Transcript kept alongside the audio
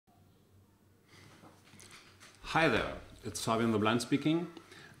Hi there, it's Fabian the Blind speaking,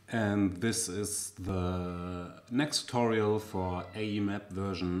 and this is the next tutorial for AEMap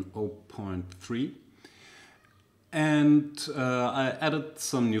version 0.3. And I added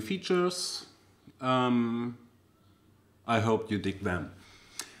some new features. I hope you dig them.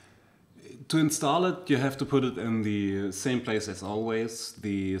 To install it, you have to put it in the same place as always,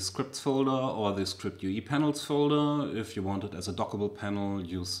 the scripts folder or the script UE panels folder. If you want it as a dockable panel,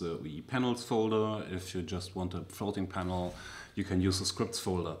 use the UE panels folder. If you just want a floating panel, you can use the scripts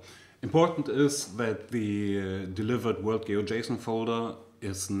folder. Important is that the delivered world GeoJSON folder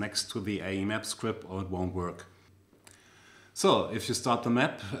is next to the AEMap script or it won't work. So if you start the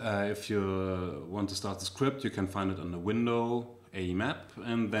map, if you want to start the script, you can find it on the window AEMap,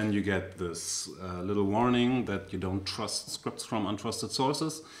 and then you get this little warning that you don't trust scripts from untrusted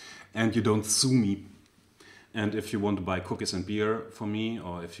sources and you don't sue me. And if you want to buy cookies and beer for me,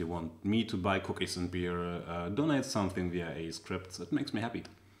 or if you want me to buy cookies and beer, donate something via aescripts. It makes me happy.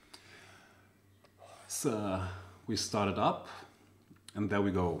 So we start it up and there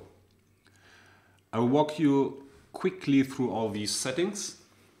we go. I will walk you quickly through all these settings.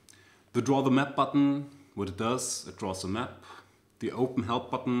 The draw the map button, what it does, it draws the map. The open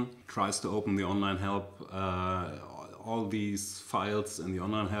help button tries to open the online help. All these files in the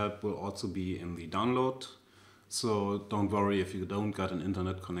online help will also be in the download. So don't worry if you don't get an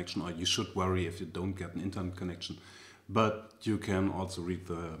internet connection, or you should worry if you don't get an internet connection. But you can also read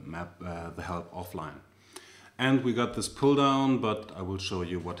the map, the help offline. And we got this pull down, but I will show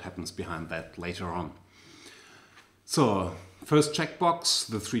you what happens behind that later on. So, first checkbox,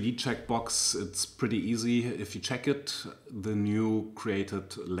 the 3D checkbox, it's pretty easy. If you check it, the new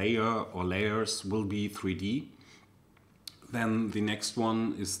created layer or layers will be 3D. Then the next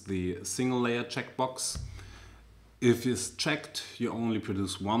one is the single layer checkbox. If it's checked, you only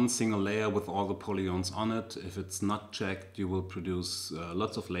produce one single layer with all the polygons on it. If it's not checked, you will produce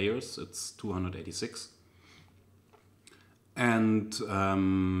lots of layers. It's 286. And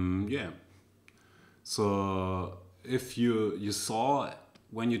yeah, so if you saw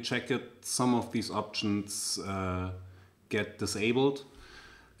when you check it, some of these options get disabled.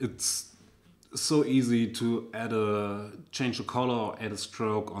 It's so easy to change the color or add a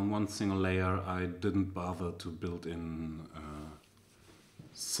stroke on one single layer. I didn't bother to build in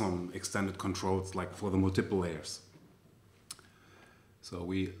some extended controls like for the multiple layers. So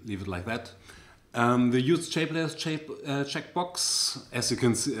we leave it like that. The use shape layers checkbox, as you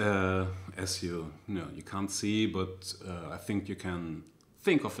can see, you can't see, but I think you can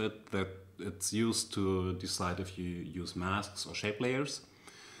think of it that it's used to decide if you use masks or shape layers.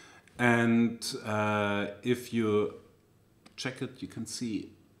 And if you check it, you can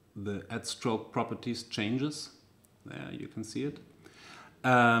see the add stroke properties changes. There you can see it.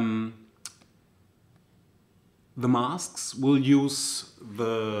 The masks will use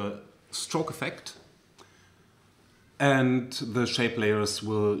the stroke effect, and the shape layers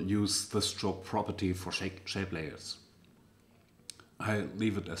will use the stroke property for shape layers. I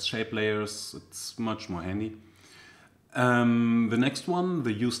leave it as shape layers, it's much more handy. The next one,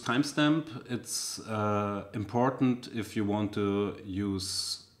 the use timestamp, it's important if you want to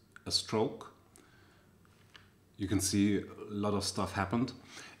use a stroke. You can see a lot of stuff happened.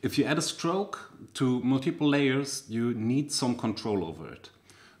 If you add a stroke to multiple layers, you need some control over it.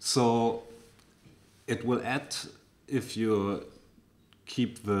 So it will add, if you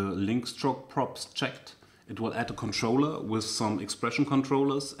keep the link stroke props checked, it will add a controller with some expression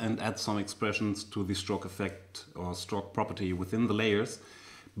controllers and add some expressions to the stroke effect or stroke property within the layers.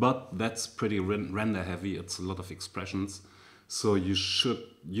 But that's pretty render heavy, it's a lot of expressions. So you should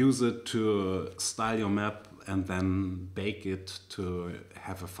use it to style your map and then bake it to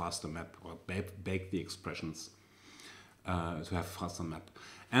have a faster map, or bake the expressions to have a faster map.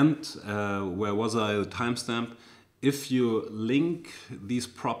 And where was I? The timestamp. If you link these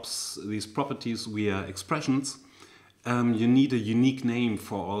properties via expressions, you need a unique name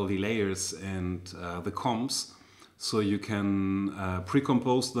for all the layers and the comps, so you can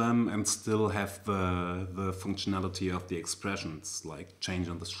pre-compose them and still have the functionality of the expressions, like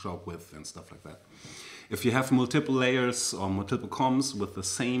changing the stroke width and stuff like that. If you have multiple layers or multiple comps with the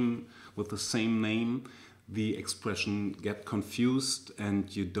same name, the expression get confused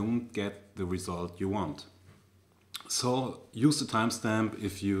and you don't get the result you want. So use the timestamp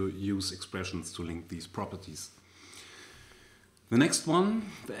if you use expressions to link these properties. The next one,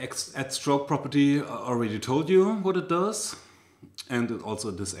 the add stroke property, I already told you what it does, and it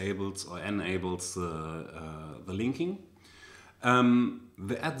also disables or enables the linking.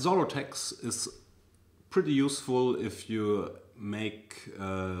 The add Zoro text is pretty useful if you make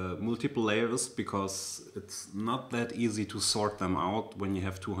multiple layers because it's not that easy to sort them out when you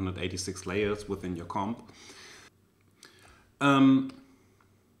have 286 layers within your comp.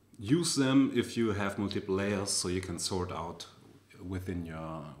 Use them if you have multiple layers so you can sort out within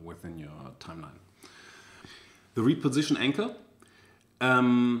your timeline. The reposition anchor.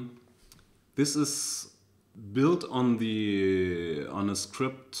 This is built on a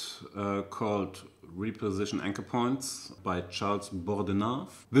script called Reposition Anchor Points by Charles Bordenave.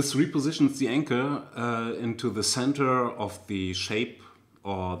 This repositions the anchor into the center of the shape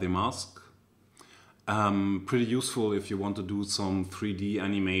or the mask. Pretty useful if you want to do some 3D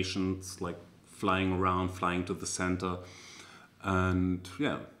animations like flying around, flying to the center, and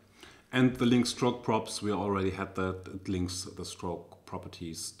yeah. And the link stroke props, we already had that. It links the stroke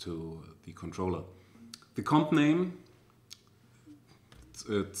properties to the controller. The comp name,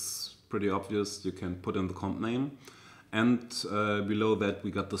 it's pretty obvious. You can put in the comp name. And below that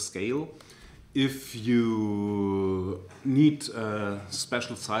we got the scale. If you need a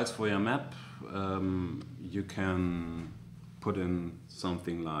special size for your map, you can put in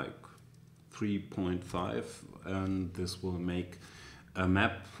something like 3.5, and this will make a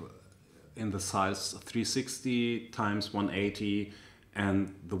map in the size 360 times 180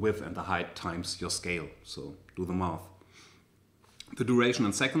 and the width and the height times your scale. So do the math. The duration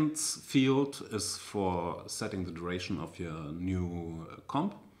in seconds field is for setting the duration of your new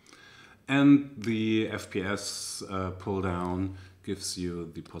comp. And the FPS pull down gives you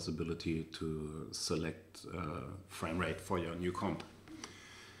the possibility to select frame rate for your new comp.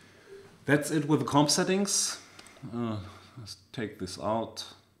 That's it with the comp settings. Let's take this out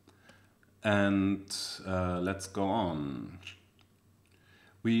and let's go on.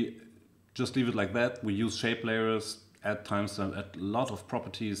 We just leave it like that. We use shape layers, add timestamp, add a lot of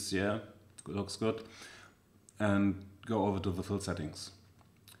properties, yeah, looks good. And go over to the fill settings.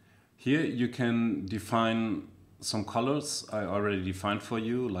 Here you can define some colors I already defined for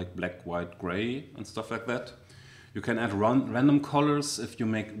you, like black, white, gray and stuff like that. You can add random colors if you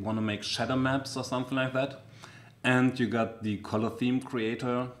want to make shadow maps or something like that. And you got the color theme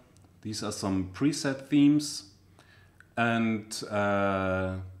creator. These are some preset themes. And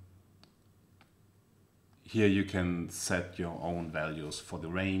here you can set your own values for the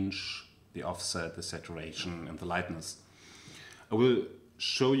range, the offset, the saturation and the lightness. I will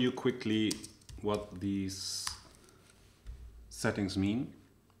show you quickly what these settings mean.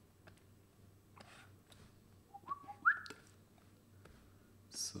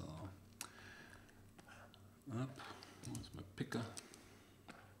 So, up, where's my picker?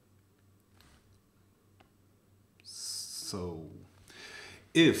 So,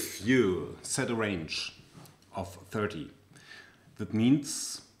 if you set a range of 30, that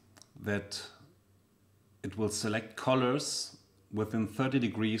means that it will select colors within 30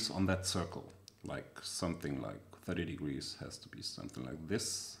 degrees on that circle. Like something like 30 degrees has to be something like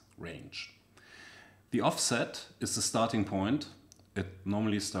this range. The offset is the starting point. It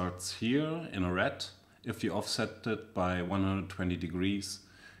normally starts here in a red. If you offset it by 120 degrees,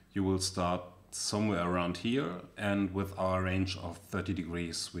 you will start somewhere around here, and with our range of 30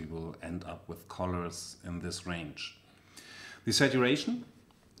 degrees we will end up with colors in this range. The saturation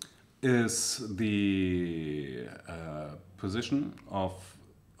is the position of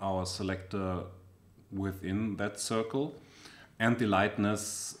our selector within that circle, and the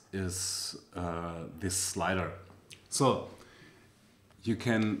lightness is this slider. So you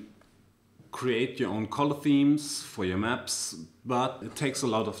can create your own color themes for your maps, but it takes a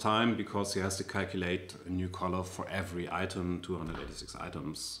lot of time because you have to calculate a new color for every item, 286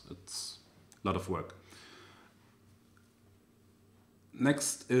 items. It's a lot of work.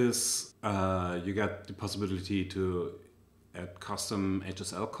 Next is you get the possibility to add custom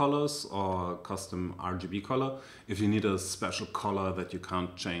HSL colors or custom RGB color. If you need a special color that you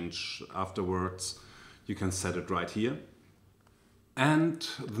can't change afterwards, you can set it right here. And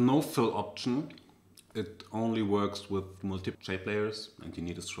the no fill option, it only works with multiple shape layers, and you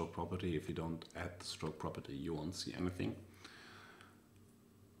need a stroke property. If you don't add the stroke property, you won't see anything.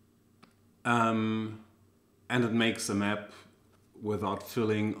 And it makes a map without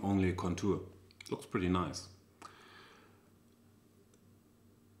filling, only a contour. Looks pretty nice.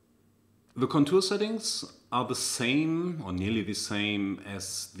 The contour settings are the same or nearly the same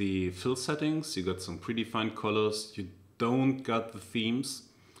as the fill settings. You got some predefined colors. You don't got the themes,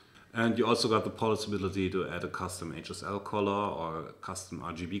 and you also got the possibility to add a custom HSL color or a custom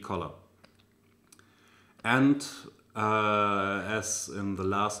RGB color. And as in the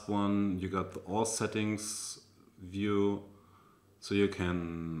last one, you got the all settings view, so you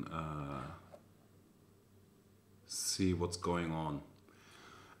can see what's going on.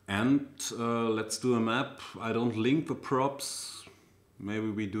 And let's do a map. I don't link the props. Maybe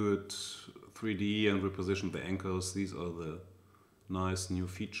we do it 3D and reposition the anchors. These are the nice new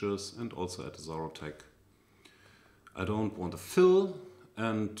features, and also add a Zorro tag. I don't want a fill,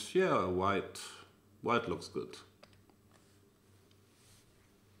 and yeah, white looks good.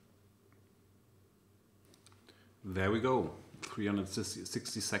 There we go,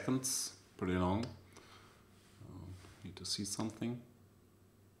 360 seconds, pretty long. Need to see something.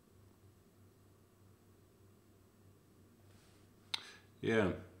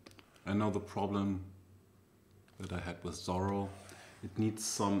 Yeah, I know the problem that I had with Zorro. It needs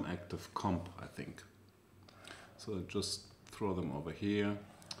some active comp, I think. So I just throw them over here.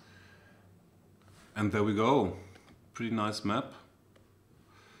 And there we go. Pretty nice map.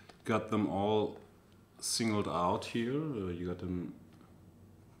 Got them all singled out here. You got them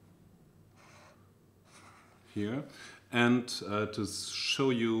here. And to show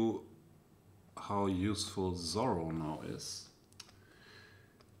you how useful Zorro now is,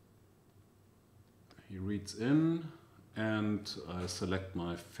 he reads in, and I select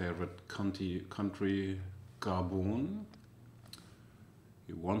my favorite country, Gabon.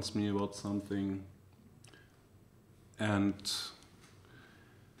 He wants me about something, and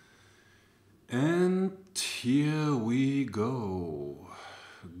here we go.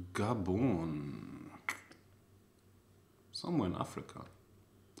 Gabon, somewhere in Africa.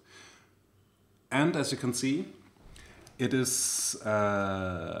 And as you can see, it is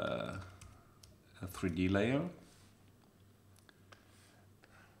a 3D layer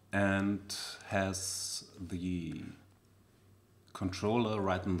and has the controller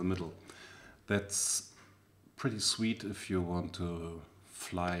right in the middle. That's pretty sweet if you want to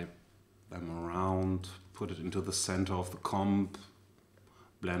fly them around, put it into the center of the comp,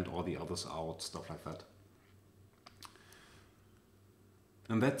 blend all the others out, stuff like that.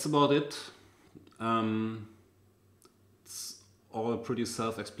 And that's about it. It's all pretty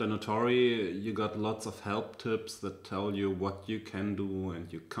self-explanatory. You got lots of help tips that tell you what you can do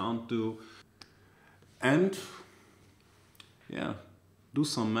and you can't do. And yeah, do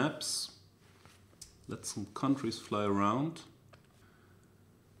some maps, let some countries fly around.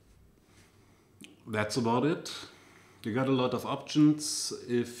 That's about it. You got a lot of options.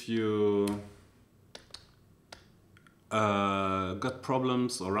 If you got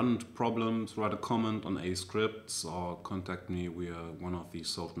problems or run into problems, write a comment on aescripts or contact me via one of these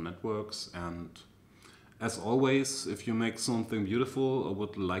social networks. And as always, if you make something beautiful I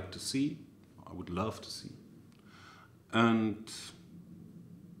would like to see, I would love to see. And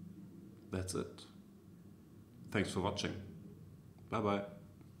that's it. Thanks for watching. Bye bye.